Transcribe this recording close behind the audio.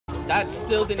That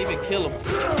still didn't even kill him.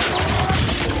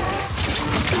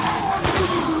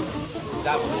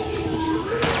 That one.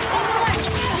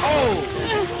 Oh!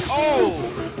 Oh!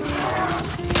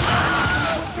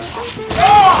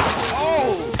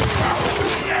 Oh!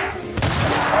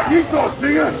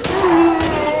 Damn!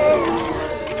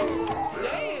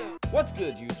 What's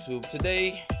good, YouTube?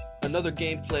 Today, another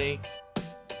gameplay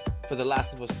for The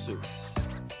Last of Us 2.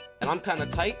 And I'm kinda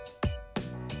tight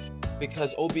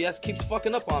because OBS keeps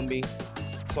fucking up on me.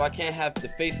 So I can't have the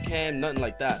face cam, nothing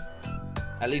like that.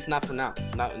 At least not for now.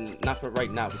 Not for right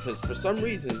now. Because for some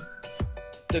reason,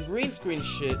 the green screen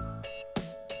shit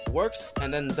works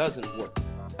and then doesn't work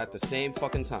at the same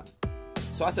fucking time.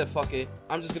 So I said fuck it.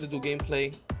 I'm just gonna do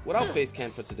gameplay without face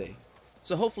cam for today.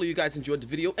 So hopefully you guys enjoyed the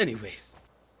video anyways.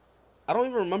 I don't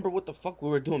even remember what the fuck we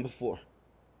were doing before.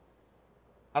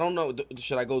 I don't know.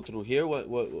 Should I go through here?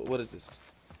 What is this?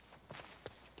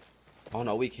 Oh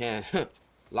no, we can't.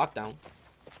 Lockdown.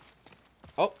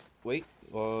 Oh, wait.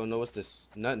 Oh no, what's this?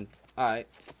 Nothing. Alright.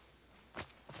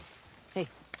 Hey,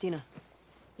 Dina.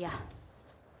 Yeah.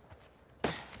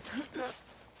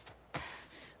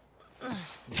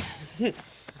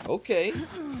 Okay.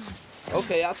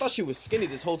 Okay, I thought she was skinny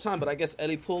this whole time, but I guess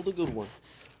Ellie pulled a good one.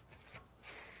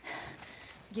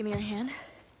 Give me your hand.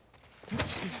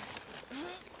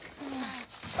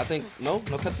 I think no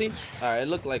cutscene. All right, it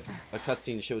looked like a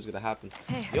cutscene shit was gonna happen.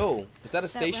 Hey, yo, is that a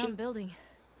station? That round building.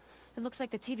 It looks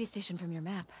like the TV station from your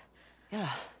map. Yeah.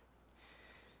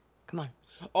 Come on.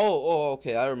 Oh,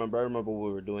 okay. I remember what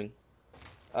we were doing.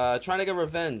 Trying to get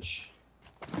revenge.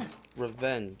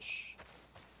 Revenge.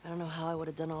 I don't know how I would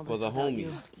have done all this for the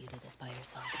homies. You did this by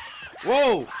yourself.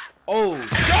 Whoa! Oh,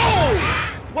 yo!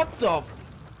 What the?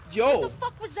 Yo! What the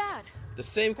fuck was that? The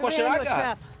same question I got.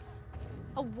 Trap.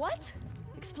 A what?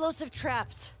 Explosive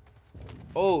traps.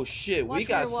 Oh shit, Watch we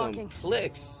got some walking.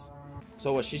 clicks.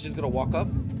 So what, she's just gonna walk up?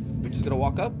 We're just gonna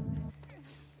walk up?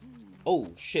 Oh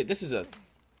shit, this is a...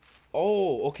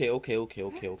 Oh, okay.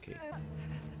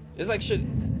 It's like shit...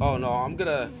 Oh no, I'm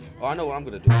gonna... Oh, I know what I'm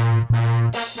gonna do.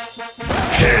 Headshot.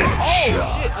 Oh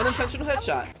shit, unintentional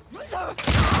headshot.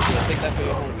 Yeah, take that for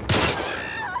your homie.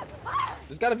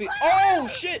 There's gotta be... Oh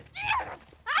shit!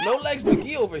 No legs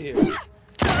McGee over here.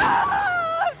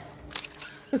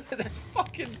 That's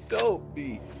fucking dope,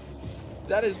 B.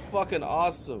 That is fucking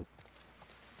awesome.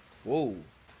 Whoa.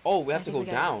 Oh, we have to go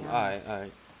down.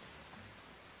 Alright.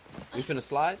 We finna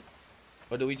slide?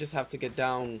 Or do we just have to get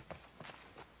down?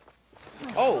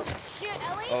 Oh! Shit,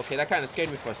 Ellie. Okay, that kind of scared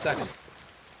me for a second.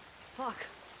 Fuck.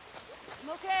 I'm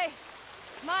okay.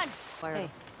 Come on. Hey.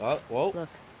 Whoa. Look.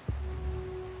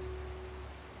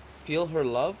 Feel her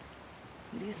love?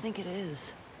 Who do you think it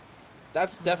is?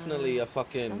 That's definitely a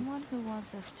fucking... Someone who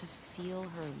wants us to feel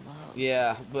her love.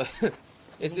 Yeah, but...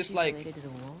 Is this like... Related to the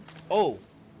wolves? Oh!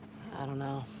 I don't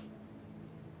know.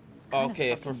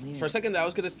 Okay, for a second I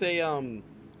was gonna say, kind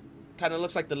of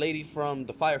looks like the lady from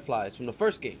the Fireflies from the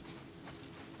first game.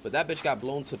 But that bitch got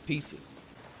blown to pieces.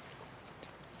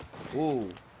 Ooh.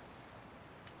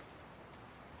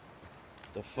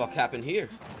 The fuck happened here?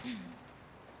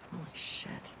 Holy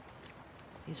shit.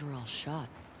 These were all shot.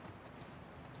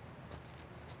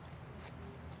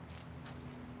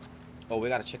 Oh, we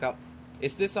gotta check out.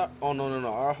 Is this our... Oh, no.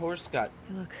 Our horse got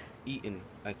Look. eaten,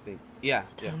 I think. Yeah.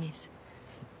 Tommy's.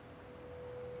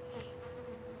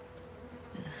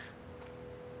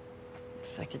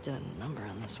 Infected did a number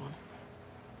on this one.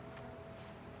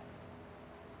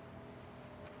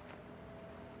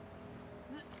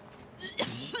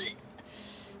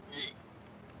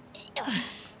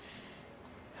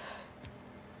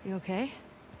 You okay?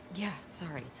 Yeah,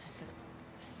 sorry, it's just the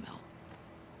smell.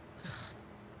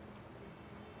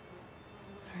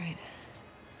 Alright.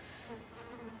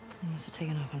 You must have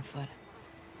taken off on foot.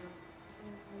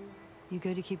 You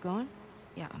good to keep going?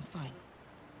 Yeah, I'm fine.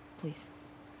 Please.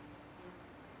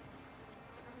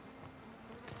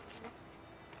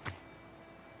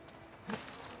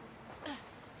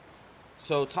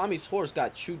 So Tommy's horse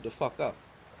got chewed the fuck up.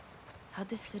 How'd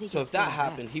this city So get if that so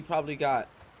happened, he probably got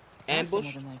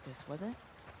ambushed Wasn't like this, was it?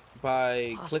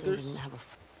 by Austin clickers. didn't have a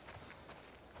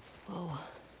Whoa.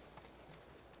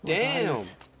 Damn.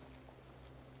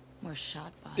 More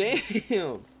shot bodies.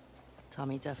 Damn.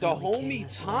 Tommy The definitely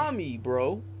homie Tommy,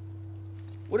 bro.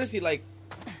 What is he like?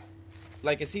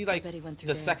 Like, is he like bet he went through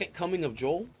the there. second coming of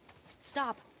Joel?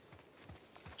 Stop.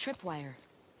 Tripwire.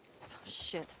 Oh,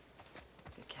 shit.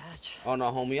 Good catch. Oh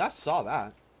no, homie, I saw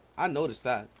that. I noticed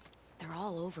that. They're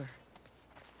all over.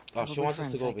 Oh, she Probably wants us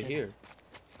for to go over infected. here.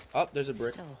 Oh, there's a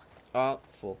brick. Still,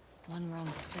 Full. one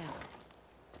wrong step.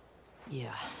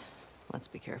 Yeah. Let's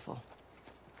be careful.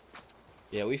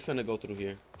 Yeah, we finna go through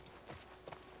here.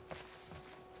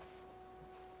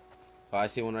 Oh, I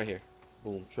see one right here.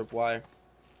 Boom. Tripwire.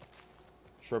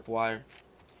 Tripwire.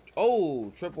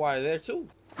 Oh, tripwire there too.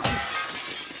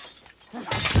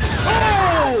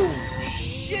 Oh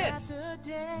shit!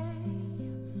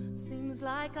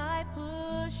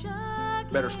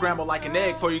 Better scramble like an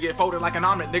egg before you get folded like an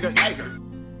omelet, nigga. Jaeger.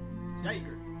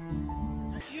 Jaeger.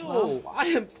 Yo, I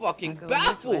am fucking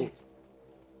baffled.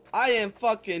 I am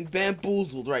fucking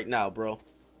bamboozled right now, bro.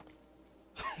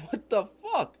 What the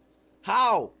fuck?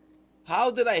 How?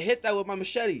 How did I hit that with my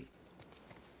machete?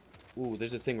 Ooh,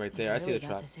 there's a thing right there. I see the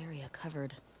trap. This area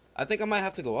covered. I think I might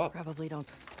have to go up. Probably don't.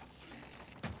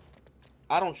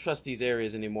 I don't trust these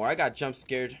areas anymore. I got jump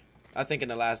scared, I think, in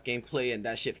the last gameplay, and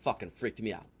that shit fucking freaked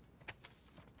me out.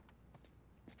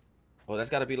 Oh, that's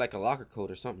gotta be like a locker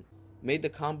code or something. Made the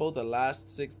combo the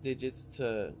last 6 digits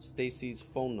to Stacy's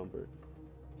phone number.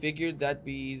 Figured that'd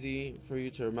be easy for you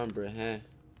to remember, huh?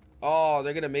 Oh,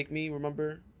 they're gonna make me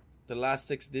remember the last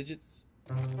 6 digits?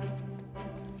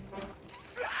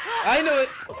 I knew it!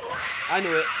 I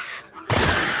knew it.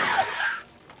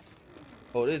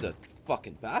 Oh, there's a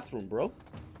fucking bathroom, bro.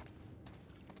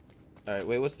 Alright,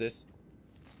 wait, what's this?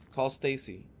 Call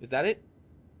Stacy. Is that it?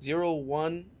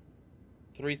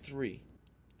 0133.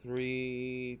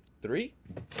 33?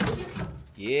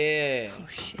 Yeah. Oh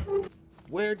shit.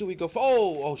 Where do we go?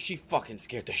 Oh, she fucking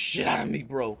scared the shit out of me,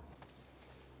 bro.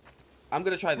 I'm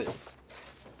gonna try this.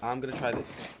 I'm gonna try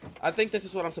this. I think this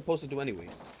is what I'm supposed to do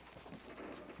anyways.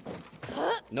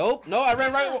 Nope. No, I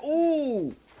ran right.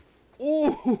 Ooh.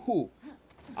 Ooh.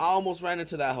 I almost ran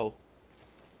into that hoe.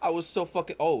 I was so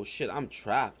fucking. Oh shit, I'm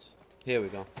trapped. Here we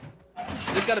go.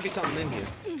 There's gotta be something in here.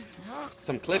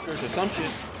 Some clickers or some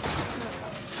shit.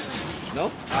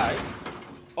 No? Alright.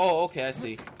 Oh, okay, I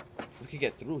see. We could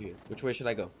get through here. Which way should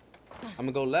I go? I'm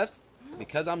gonna go left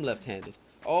because I'm left-handed.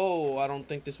 Oh, I don't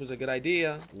think this was a good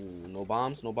idea. Ooh, no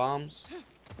bombs, no bombs.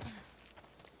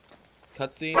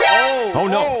 Cutscene. Oh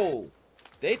no! Oh!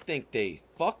 They think they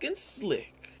fucking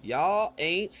slick. Y'all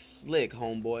ain't slick,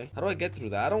 homeboy. How do I get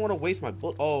through that? I don't want to waste my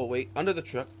bullet. Oh wait, under the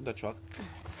truck. The truck.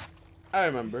 I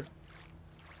remember.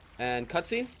 And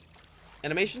cutscene.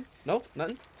 Animation. No,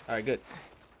 nothing. All right, good.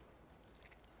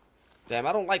 Damn,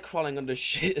 I don't like crawling under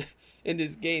shit in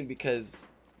this game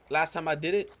because last time I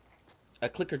did it, a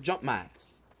clicker jumped my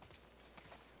ass.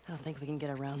 I don't think we can get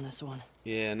around this one.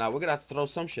 Yeah, nah, we're gonna have to throw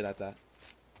some shit at that.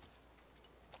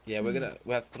 Yeah, we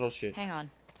have to throw shit. Hang on.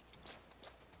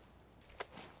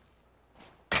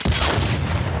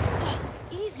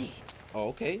 Easy. Oh,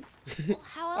 okay. Well,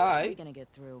 how else are we gonna get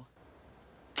through?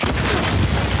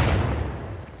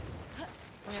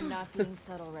 We're not being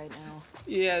subtle right now.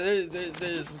 Yeah,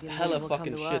 there's hella will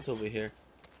fucking come to shits us. over here.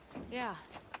 Yeah.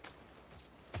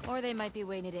 Or they might be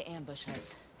waiting to ambush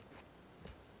us.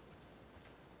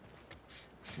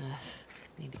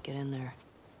 Need to get in there.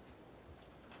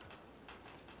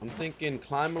 I'm thinking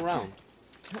climb around.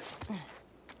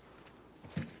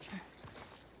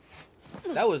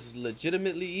 That was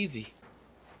legitimately easy.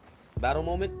 Battle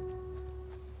moment.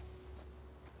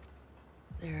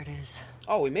 There it is.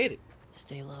 Oh, we made it.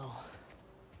 Stay low.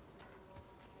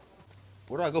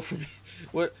 Where do I go from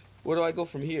where do I go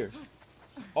from here?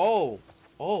 Oh.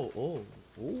 Ooh.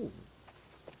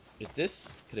 Is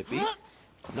this? Could it be?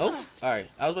 Nope. Alright.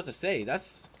 I was about to say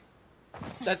that's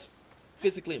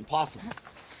physically impossible.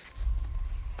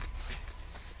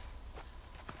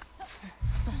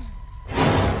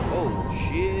 Oh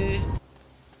shit.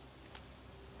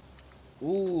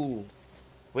 Ooh.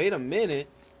 Wait a minute.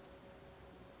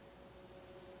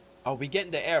 Are we getting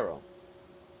the arrow?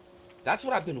 That's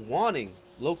what I've been wanting,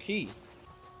 low key.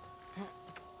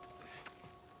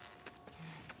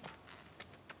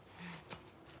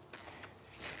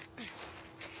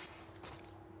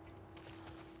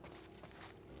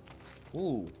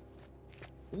 Ooh.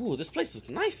 Ooh, this place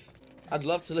looks nice. I'd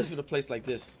love to live in a place like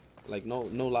this. Like, no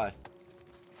lie.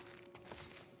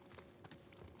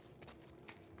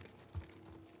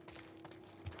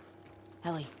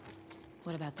 Ellie,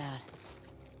 what about that?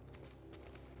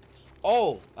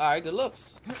 Oh, alright, good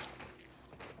looks.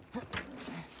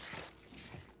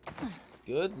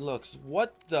 Good looks.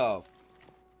 What the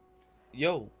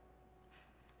Yo.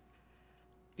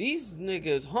 These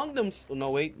niggas hung them.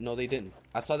 No, wait. No, they didn't.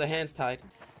 I saw their hands tied.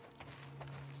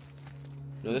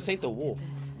 No, this ain't the wolf.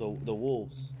 The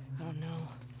wolves. I don't know.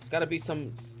 It's gotta be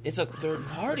some. It's a third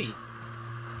party.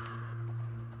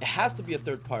 It has to be a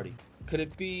third party. Could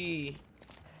it be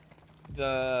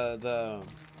the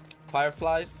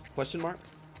Fireflies? Question mark.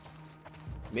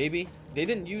 Maybe they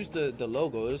didn't use the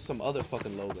logo. It was some other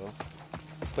fucking logo.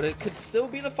 But it could still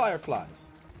be the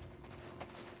Fireflies.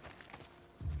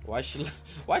 Why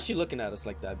is she looking at us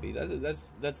like that, B?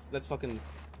 That's fucking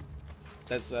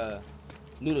that's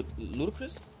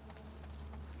ludicrous.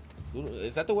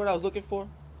 Is that the word I was looking for?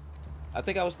 I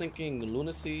think I was thinking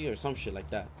lunacy or some shit like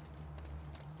that.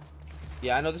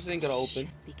 Yeah, I know this ain't gonna open.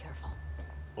 Be careful.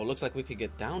 Well, looks like we could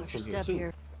get down from here Step too.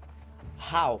 here.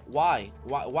 How? Why?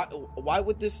 Why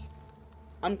would this?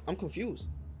 I'm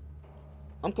confused.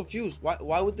 I'm confused.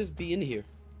 Why would this be in here?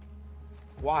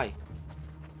 Why?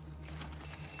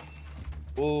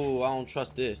 Oh, I don't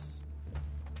trust this.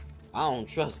 I don't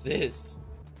trust this.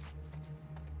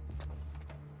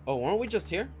 Oh, weren't we just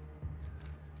here?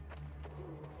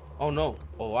 Oh no.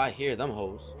 Oh, I hear them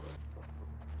hoes.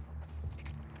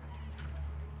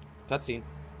 Cutscene.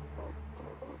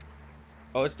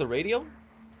 Oh, it's the radio?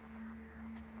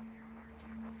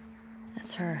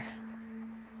 That's her.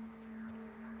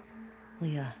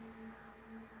 Leah.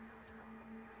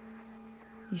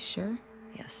 You sure?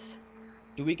 Yes.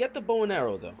 Do we get the bow and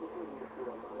arrow though?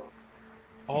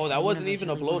 Oh, that wasn't even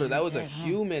a bloater. That was a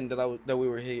human that we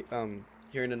were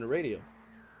hearing in the radio.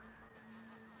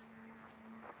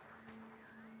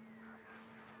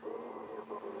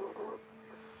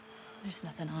 There's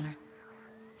nothing on her.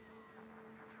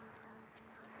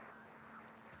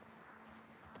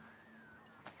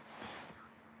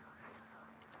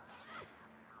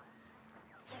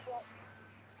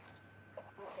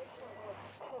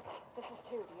 This is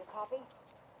 2. Do you copy?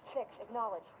 6.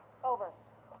 Acknowledge. Over.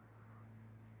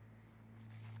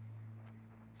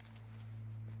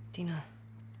 Dina.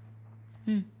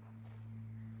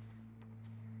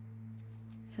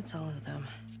 It's all of them.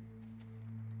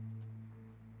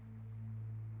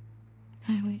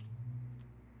 Hey, wait.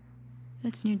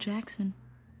 That's near Jackson.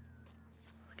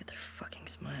 Look at their fucking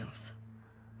smiles.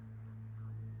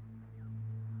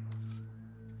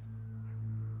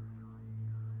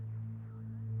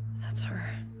 That's her.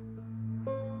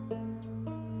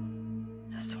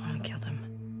 That's the one who killed him.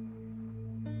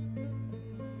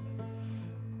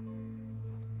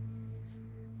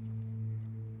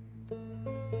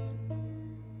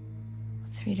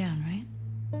 Three down, right?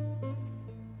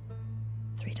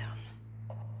 3 down.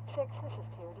 6. This is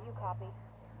 2. Do you copy?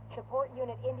 Support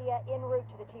Unit India en route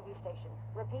to the TV station.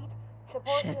 Repeat.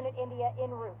 Support Shit. Unit India en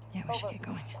route. Yeah, we should Over. get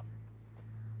going.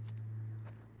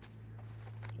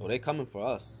 Oh, they coming for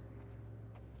us.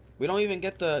 We don't even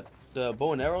get the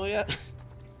bow and arrow yet.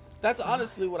 That's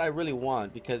honestly what I really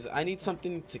want, because I need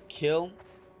something to kill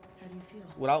How do you feel?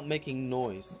 without making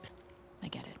noise. I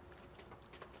get it.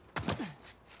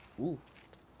 Oof.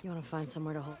 You want to find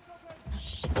somewhere to hold?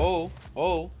 Oh,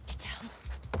 oh. Get down.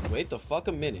 Wait the fuck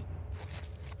a minute.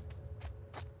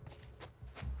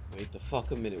 Wait the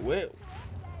fuck a minute. Where?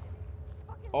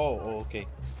 Oh, okay.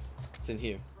 It's in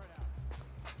here.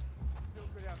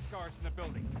 Guards in the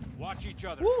building. Watch each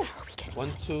other. Woo!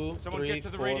 1, 2, Someone 3, get to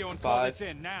the 4, radio and call 5. this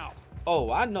in now.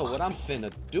 Oh, I know what I'm finna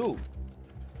do.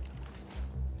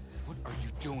 What are you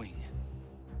doing?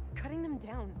 Cutting them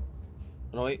down.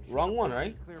 No, wait, wrong one,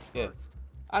 right? Clear Yeah. first.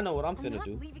 I know what I'm I'm finna not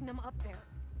do. leaving them up there.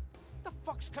 What the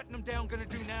fuck's cutting them down gonna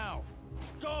do now?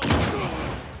 Go!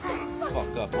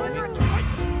 Fuck up, homie.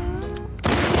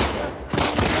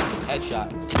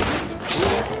 Headshot.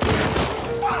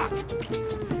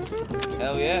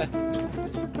 Hell yeah.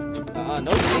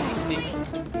 No sneaky sneaks.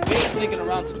 We ain't sneaking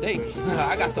around today.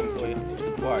 I got something for you.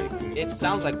 Where are you? It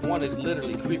sounds like one is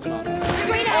literally creeping on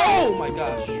us. Oh my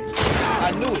gosh.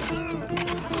 I knew it.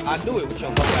 I knew it with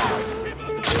your hug ass.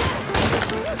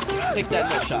 Take that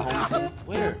nut shot, homie.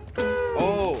 Where?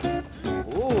 Oh.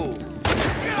 Ooh.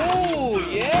 Ooh,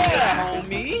 yeah,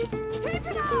 homie.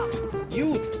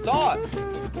 You thought.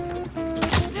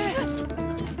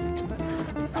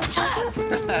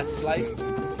 Slice.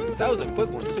 That was a quick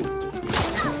one too.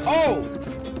 Oh!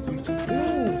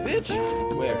 Move, bitch!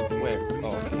 Where? Where?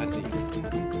 Oh, okay, I see you.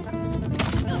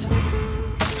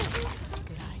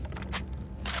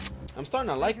 I'm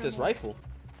starting to like this rifle.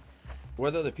 Where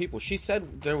are the other people? She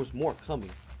said there was more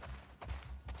coming.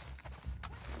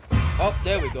 Oh,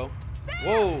 there we go.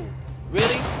 Whoa!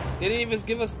 Really? They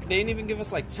didn't even give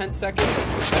us like 10 seconds.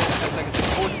 10 seconds,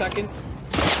 like 4 seconds.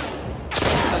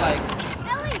 To like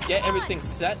get everything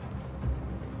set.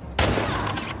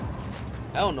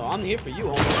 Hell no, I'm here for you,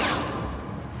 homie.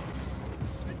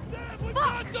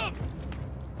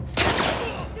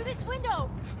 Through this window.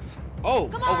 Oh,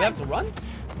 Come oh, we on. have to run?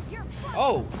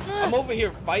 Oh, I'm over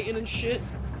here fighting and shit.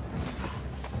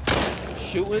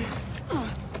 Shooting.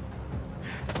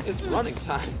 It's running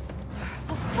time.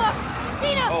 Fuck!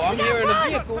 Dina! Oh, I'm here in a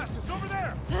vehicle. Over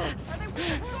there!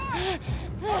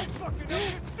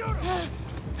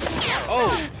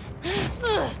 Oh.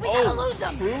 Oh, lose 'em.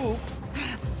 troop.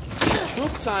 It's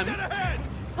troop time.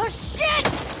 Oh shit!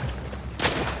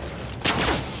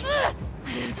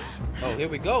 Oh, here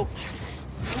we go.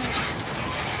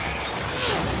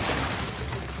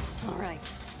 All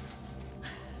right.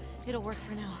 It'll work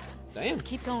for now. Damn.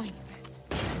 Keep going.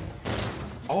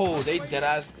 Oh, they dead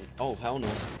ass. Oh, hell no.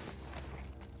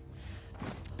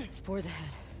 Spores ahead.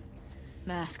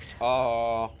 Masks.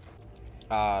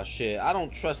 Shit. I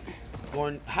don't trust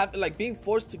going being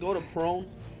forced to go to prone.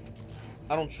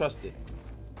 I don't trust it.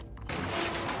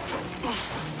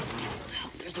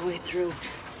 There's a way through.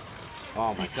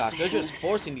 Oh my gosh, they're just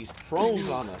forcing these prones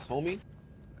on us, homie.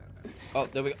 Oh,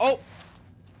 there we go. Oh!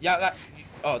 Yeah,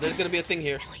 oh, there's gonna be a thing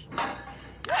here.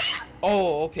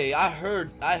 Oh, okay, I heard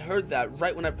that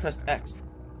right when I pressed X.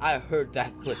 I heard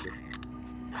that clicker.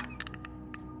 God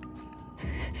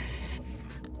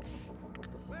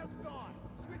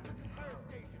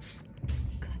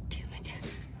damn it.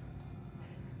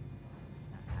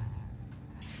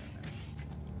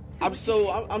 I'm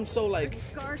so like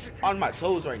on my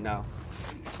toes right now.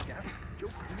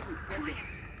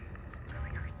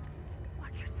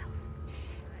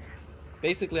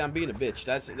 Basically, I'm being a bitch.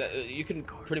 You can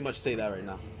pretty much say that right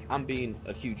now. I'm being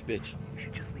a huge bitch. We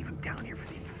should just leave him down here for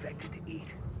the infected to eat.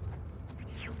 They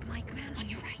killed Mike, man. On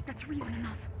your right. That's reason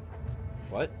enough.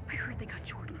 What? I heard they got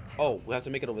Jordan. Oh, we have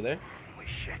to make it over there? Holy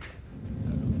shit.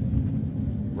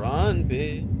 Run,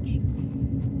 bitch.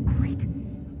 Great.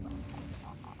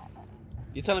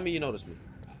 You telling me you noticed me?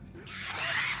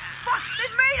 Fuck! They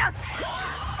made us!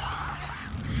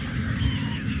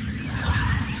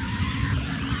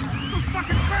 Those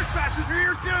fucking trespassers are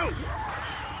here too!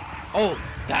 Oh,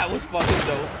 that was fucking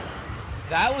dope.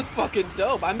 That was fucking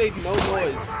dope. I made no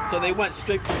noise, so they went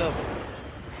straight for them.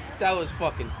 That was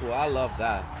fucking cool. I love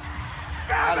that.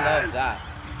 I love that.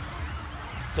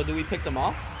 So do we pick them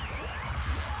off?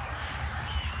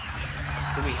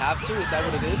 Do we have to? Is that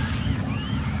what it is?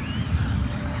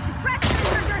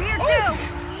 Trespassers are here Oh! too!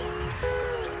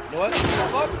 You know what?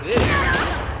 Fuck this.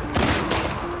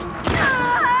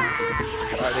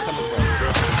 Alright, they're coming for us.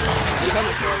 They're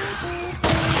coming for us.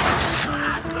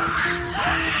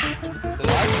 Still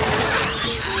alive?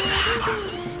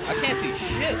 I can't see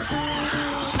shit.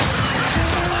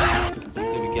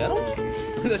 Did we get him?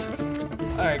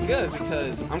 Alright, good,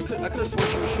 because I could have sworn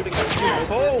she was shooting at me.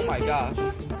 Oh my gosh.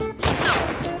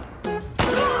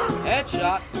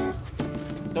 Headshot.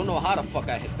 Don't know how the fuck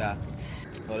I hit that.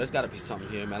 Oh, there's gotta be something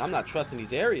here, man. I'm not trusting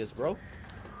these areas, bro.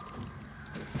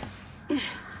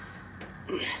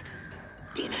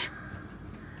 Dina.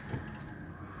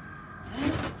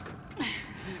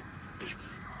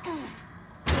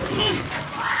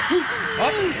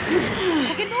 What?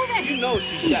 You know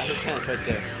she shot her pants right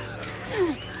there.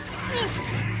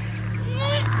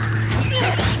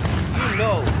 You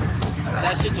know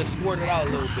that shit just squirted out a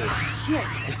little bit. Shit.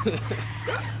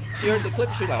 She heard the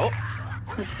click. She was like, oh.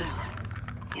 Let's go.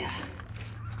 Yeah.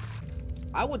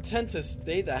 I would tend to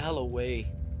stay the hell away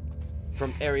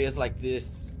from areas like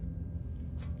this.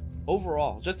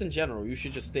 Overall, just in general, you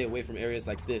should just stay away from areas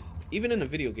like this. Even in a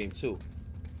video game too.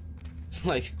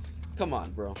 Like, come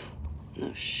on, bro.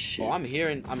 Oh shit. Oh, I'm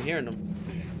hearing them.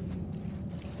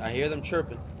 I hear them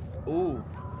chirping. Ooh.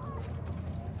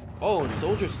 Oh, and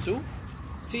soldiers too?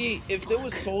 See, if there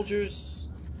was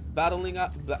soldiers battling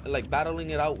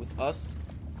it out with us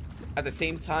at the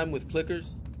same time with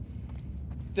clickers,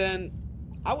 then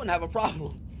I wouldn't have a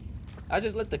problem. I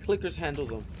just let the clickers handle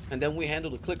them, and then we handle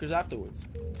the clickers afterwards.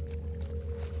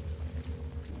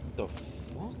 The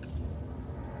fuck?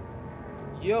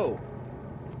 Yo.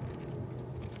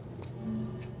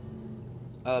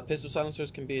 Pistol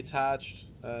silencers can be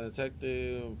attached.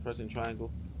 Detective, pressing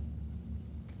triangle.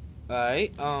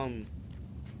 Alright,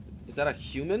 is that a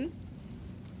human?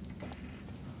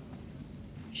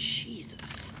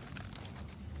 Jesus.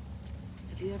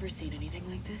 Have you ever seen anything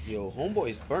like this? Yo,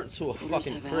 homeboy's burnt to a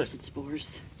fucking Have acid crisp.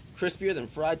 spores. Crispier than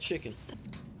fried chicken.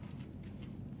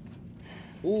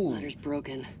 Ooh. Ladder's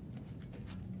broken.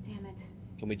 Damn it.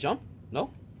 Can we jump?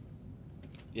 No?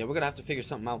 Yeah, we're gonna have to figure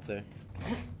something out there.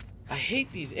 I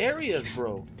hate these areas,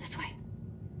 bro. This way.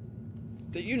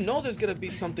 That you know there's gonna be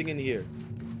something in here.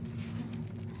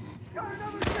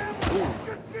 Ooh.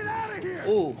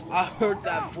 Ooh, I heard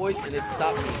that voice and it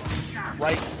stopped me.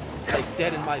 Right, like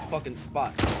dead in my fucking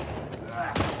spot.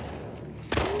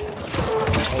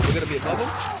 Oh, we're gonna be above him?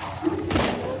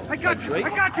 I got Like Drake?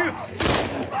 you! I got you! Ooh.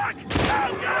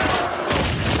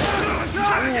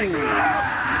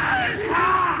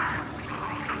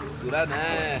 Dude, that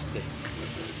nasty.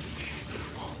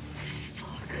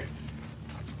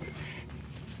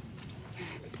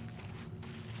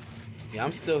 Yeah,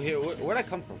 I'm still here. Where'd I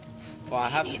come from? Oh, I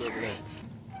have to go over there.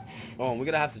 Oh, and we're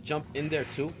gonna have to jump in there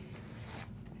too?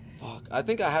 Fuck, I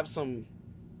think I have some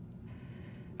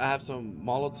I have some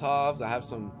Molotovs. I have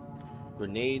some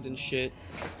grenades and shit.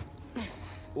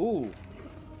 Ooh.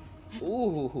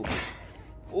 Ooh.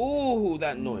 Ooh,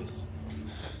 that noise.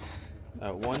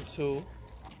 Alright, 1, 2,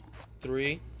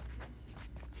 3,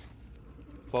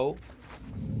 4.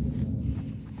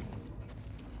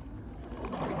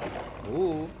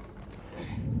 Move.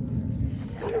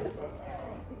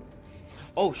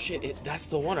 Oh shit, that's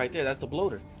the one right there. That's the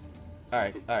bloater.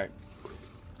 Alright, alright.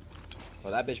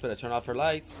 Well, that bitch better turn off her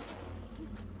lights.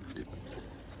 I'm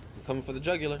coming for the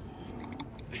jugular.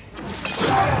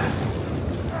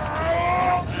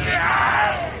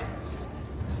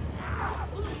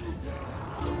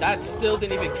 That still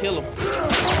didn't even kill him.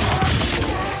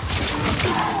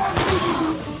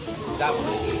 That one.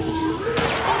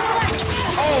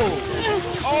 Oh!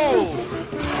 Oh!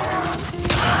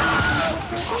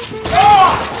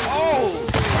 Oh!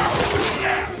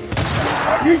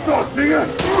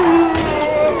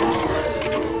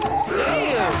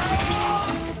 Damn!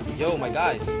 Yo, my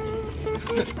guys.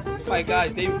 My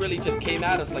guys, they really just came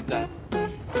at us like that.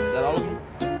 Is that all of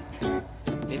them?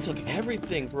 They took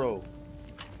everything, bro.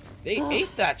 They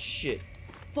ate that shit.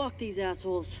 Fuck these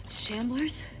assholes.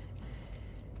 Shamblers?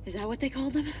 Is that what they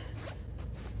called them?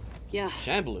 Yeah.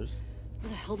 Shamblers? Where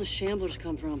the hell do Shamblers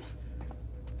come from?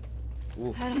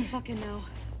 Oof. I don't fucking know.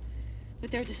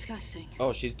 But they're disgusting.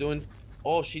 Oh, she's doing...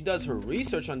 Oh, she does her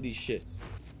research on these shits.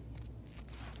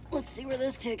 Let's see where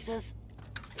this takes us.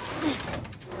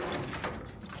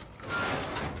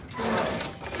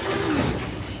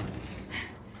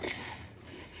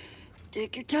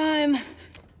 Take your time.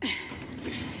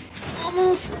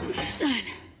 Almost done.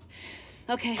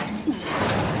 Okay.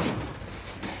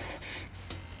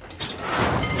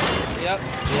 Yep,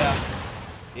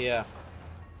 yeah.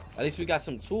 At least we got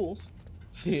some tools,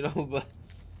 you know, but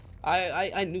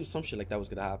I knew some shit like that was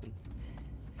gonna happen.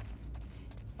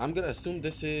 I'm gonna assume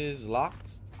this is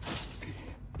locked.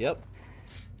 Yep.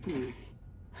 There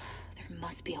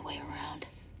must be a way around.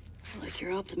 I like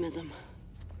your optimism.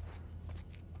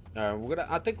 Alright,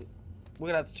 I think we're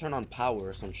gonna have to turn on power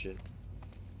or some shit.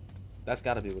 That's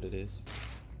gotta be what it is.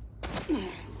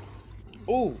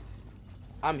 Ooh!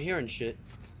 I'm hearing shit.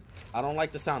 I don't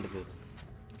like the sound of it.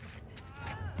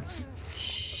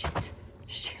 Shit.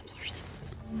 Shamblers.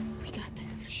 We got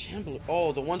this. Shambler.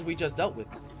 Oh, the ones we just dealt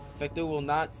with. Infected will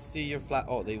not see your flat.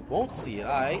 Oh, they won't see it.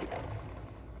 Alright.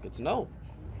 Good to know.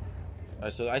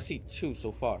 Alright, so I see 2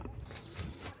 so far.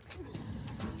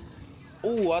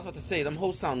 Ooh, I was about to say, them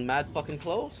hoes sound mad fucking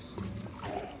close.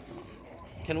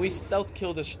 Can we stealth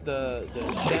kill the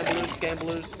shamblers,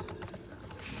 scamblers,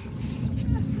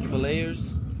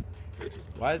 filleers?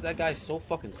 Why is that guy so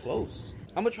fucking close?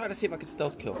 I'm gonna try to see if I can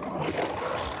stealth kill.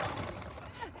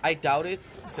 I doubt it,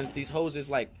 since these hoes is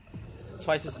like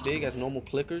twice as big as normal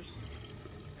clickers.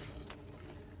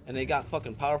 And they got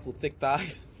fucking powerful thick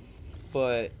thighs.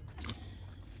 But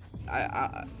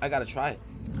I gotta try it.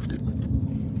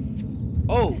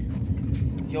 Oh!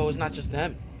 Yo, it's not just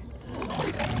them.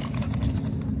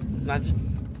 It's not.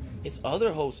 It's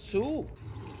other hoes too.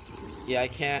 Yeah, I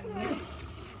can't.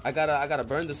 I gotta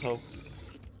burn this hoe.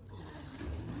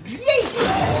 I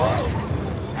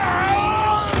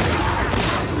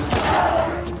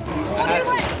had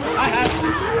to.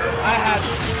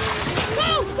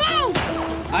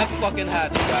 I fucking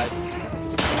had to, guys.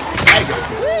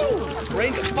 Woo!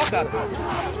 Brain the fuck out of it.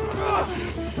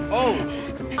 Oh.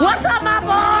 What's up, my boy?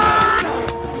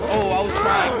 Oh, I was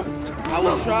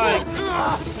trying.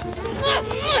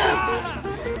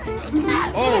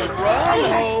 Oh, run,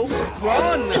 ho!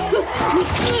 Run!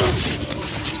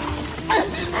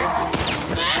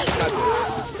 This is not good.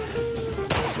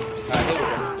 Alright,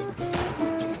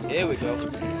 here we go.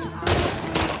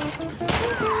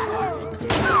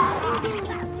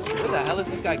 Where the hell is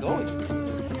this guy going?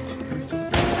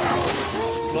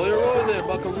 Slow your roll there,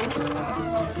 buckaroo.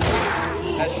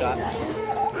 Headshot.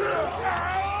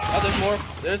 Oh, there's more.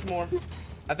 There's more.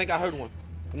 I think I heard one.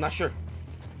 I'm not sure.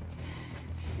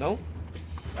 No?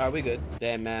 Alright, we good.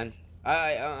 Damn, man.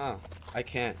 I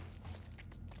can't.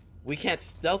 We can't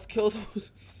stealth kill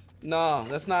those? No,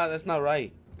 that's not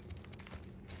right.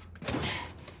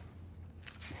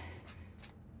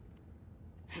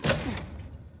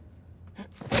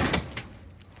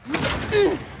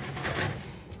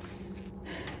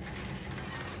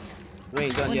 We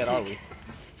ain't done yet, are we?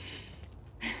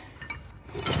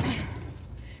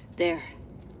 There.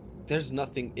 There's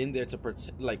nothing in there to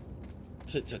protect, like,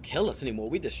 to kill us anymore.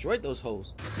 We destroyed those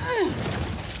hoes.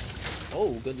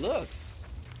 Oh, good looks.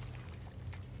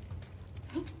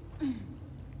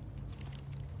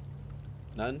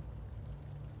 None.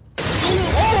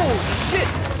 Oh shit!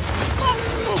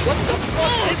 What the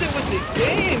fuck is it with this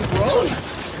game, bro?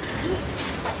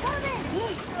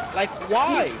 Like,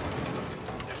 why?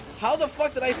 How the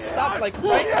fuck did I stop, like,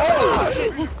 right? Oh,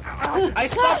 shit. I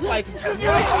stopped, like,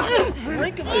 right on the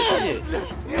brink of this shit.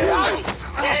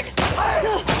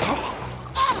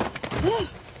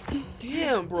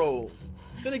 Damn, bro.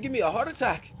 Finna give me a heart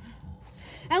attack.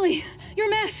 Ellie, your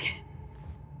mask.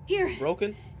 Here. It's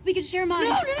broken? We can share mine.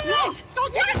 No! What?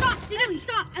 Don't take it! Stop! Ellie,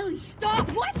 stop! Ellie,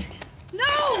 stop! What?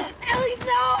 No! Ellie,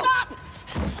 no! Stop!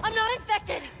 I'm not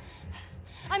infected.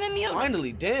 I'm immune.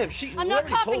 Finally, damn. We I'm not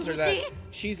already told her coughing, that see?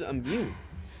 she's immune.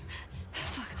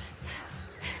 Fuck.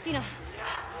 Dina.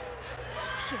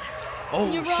 Shit. Oh,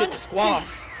 Can you shit, run? the squad.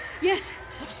 Yes.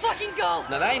 Let's fucking go.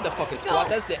 Now, that ain't the fucking squad. Go.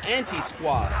 That's the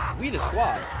anti-squad. We the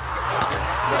squad.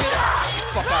 Nigga,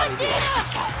 fuck out of here.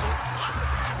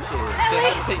 Shit, say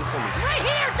hi to Satan for me. Right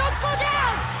here! Don't slow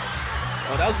down!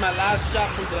 Oh, that was my last shot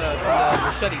from the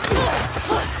machete, too.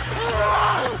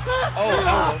 Oh, hell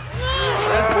no.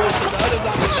 That's bullshit. The other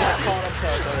zombies got caught up to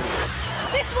us already.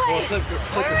 This way! Or clickers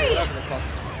or whatever the fuck.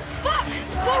 Fuck!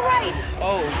 Go right!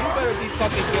 Oh, you better be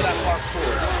fucking good at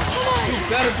parkour. You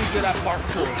better be good at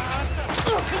parkour.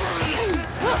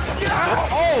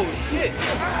 Oh, shit.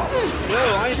 No,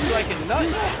 I ain't striking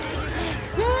nothing.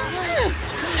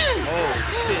 Oh,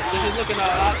 shit. This is looking a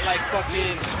lot like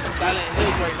fucking Silent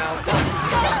Hills right now.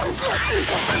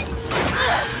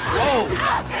 Oh!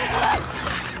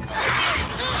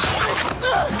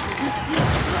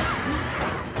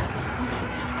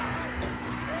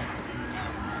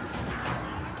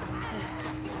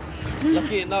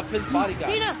 Lucky enough, his body got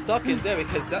stuck in there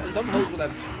because them hoes would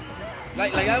have...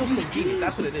 Like that was convenient.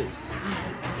 That's what it is.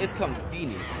 It's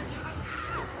convenient.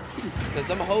 Because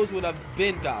them hoes would have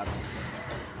been got us.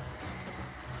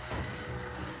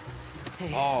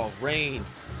 Hey. Oh, rain.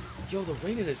 Yo, the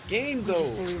rain in this game, though.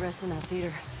 Say we rest in that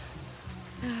theater.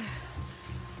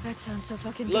 That sounds so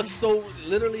fucking good. Looks so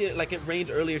literally like it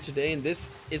rained earlier today, and this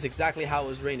is exactly how it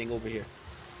was raining over here.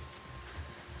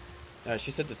 Alright,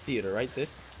 she said the theater, right?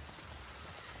 This?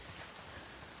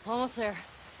 Almost there.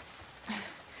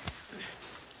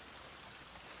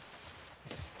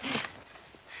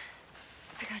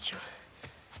 I got you.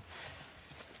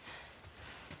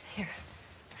 Here.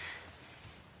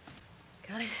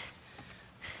 Got it?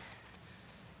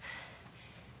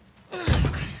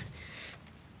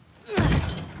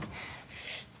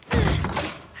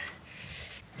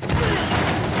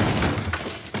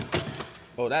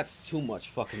 Oh, that's too much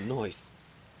fucking noise.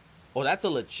 Oh, that's a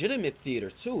legitimate theater,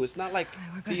 too. It's not like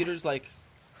theaters like,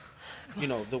 you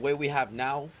know, the way we have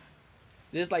now.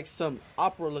 There's like some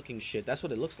opera-looking shit. That's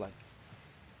what it looks like.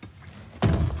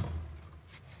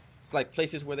 It's like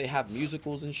places where they have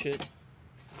musicals and shit.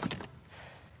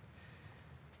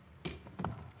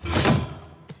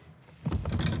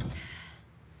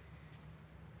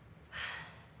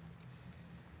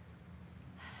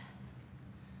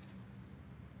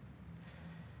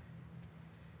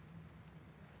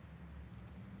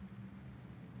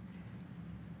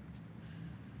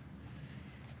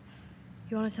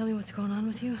 You want to tell me what's going on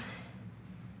with you?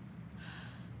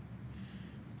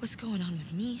 What's going on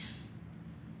with me?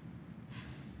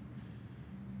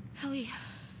 Ellie,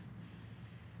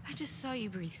 I just saw you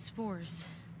breathe spores.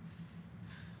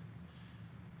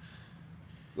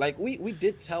 Like we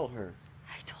did tell her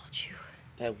I told you.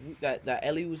 that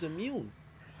Ellie was immune.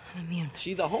 I'm immune.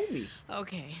 She the homie.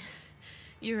 Okay,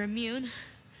 you're immune?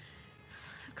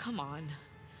 Come on.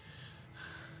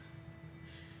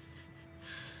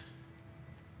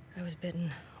 I was bitten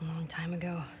a long time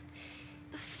ago.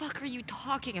 The fuck are you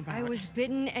talking about? I was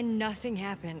bitten and nothing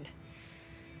happened.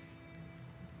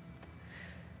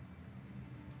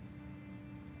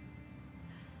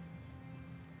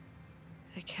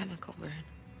 The chemical burn.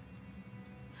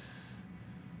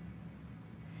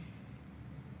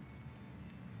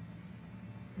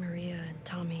 Maria and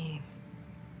Tommy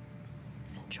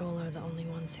and Joel are the only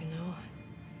ones who know.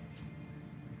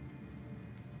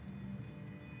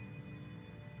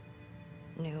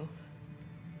 Knew.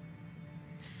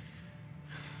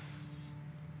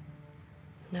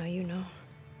 Now you know.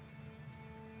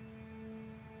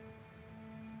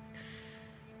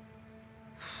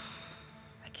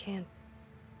 I can't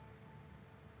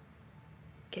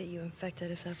get you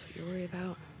infected if that's what you're worried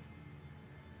about.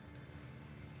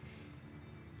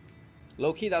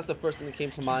 Low-key, that's the first thing that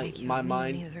came to my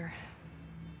mind. Either.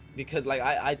 Because like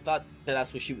I thought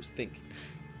that's what she was thinking.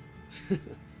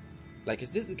 Like,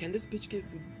 can this bitch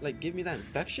give me that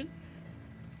infection?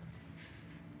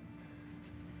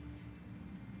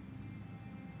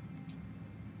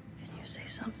 Can you say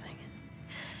something?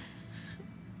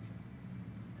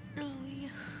 Ellie.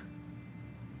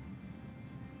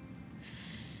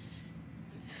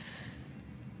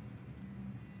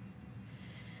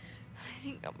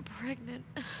 think I'm pregnant.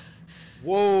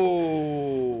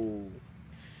 Whoa.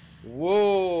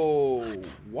 Whoa.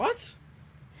 What?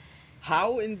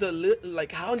 How in the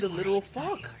how in the literal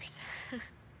fuck?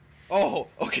 Oh,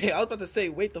 okay. I was about to say,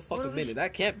 wait the fuck a minute.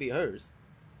 That can't be hers.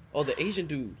 Oh, the Asian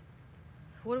dude.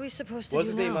 What are we supposed to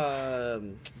What's do his now?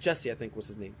 name? Jesse, I think was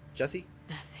his name. Jesse?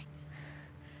 Nothing.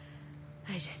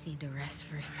 I just need to rest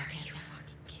for a second. Are you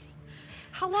fucking kidding me?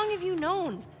 How long have you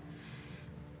known?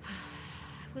 I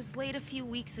was late a few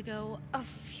weeks ago. A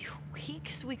few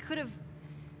weeks? We could have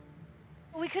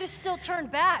still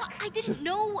turned back. I didn't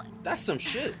know. That's some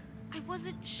shit. I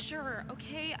wasn't sure,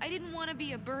 okay? I didn't want to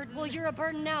be a burden. Well, you're a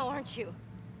burden now, aren't you?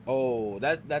 Oh,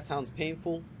 that sounds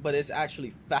painful, but it's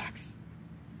actually facts.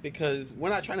 Because we're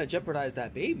not trying to jeopardize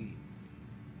that baby.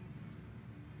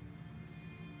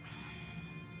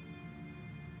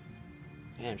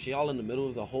 Damn, she all in the middle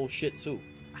of the whole shit too.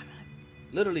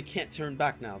 Literally can't turn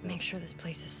back now though. Make sure this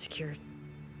place is secured.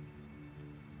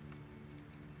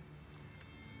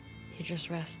 You just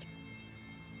rest.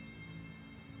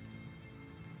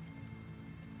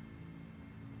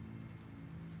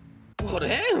 Oh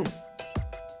damn!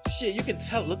 Shit, you can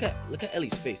tell. Look at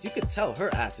Ellie's face. You can tell her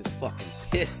ass is fucking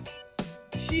pissed.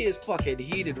 She is fucking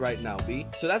heated right now, B.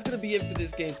 So that's gonna be it for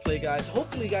this gameplay, guys.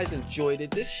 Hopefully you guys enjoyed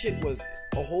it. This shit was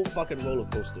a whole fucking roller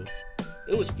coaster.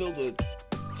 It was filled with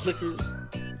clickers,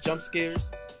 jump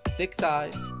scares, thick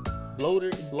thighs,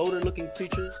 bloater looking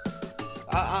creatures.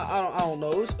 I don't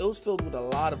know. It was filled with a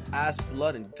lot of ass,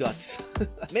 blood, and guts.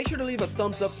 Make sure to leave a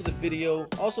thumbs up for the video.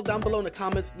 Also, down below in the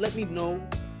comments, let me know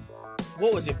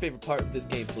what was your favorite part of this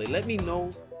gameplay. Let me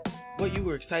know what you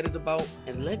were excited about,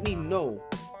 and let me know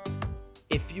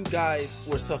if you guys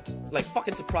were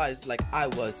fucking surprised like I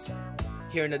was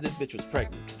hearing that this bitch was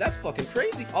pregnant. 'Cause that's fucking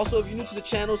crazy. Also, if you're new to the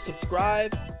channel,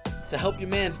 subscribe to help your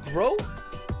mans grow.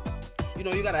 You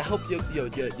know, you gotta help your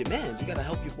mans. You gotta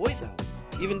help your boys out.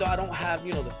 Even though I don't have,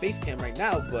 you know, the face cam right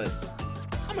now, but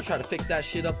I'm gonna try to fix that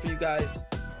shit up for you guys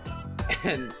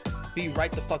and be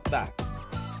right the fuck back.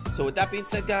 So with that being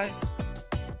said, guys,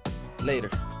 later.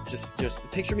 Just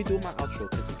picture me doing my outro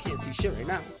because you can't see shit right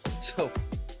now. So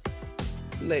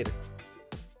later.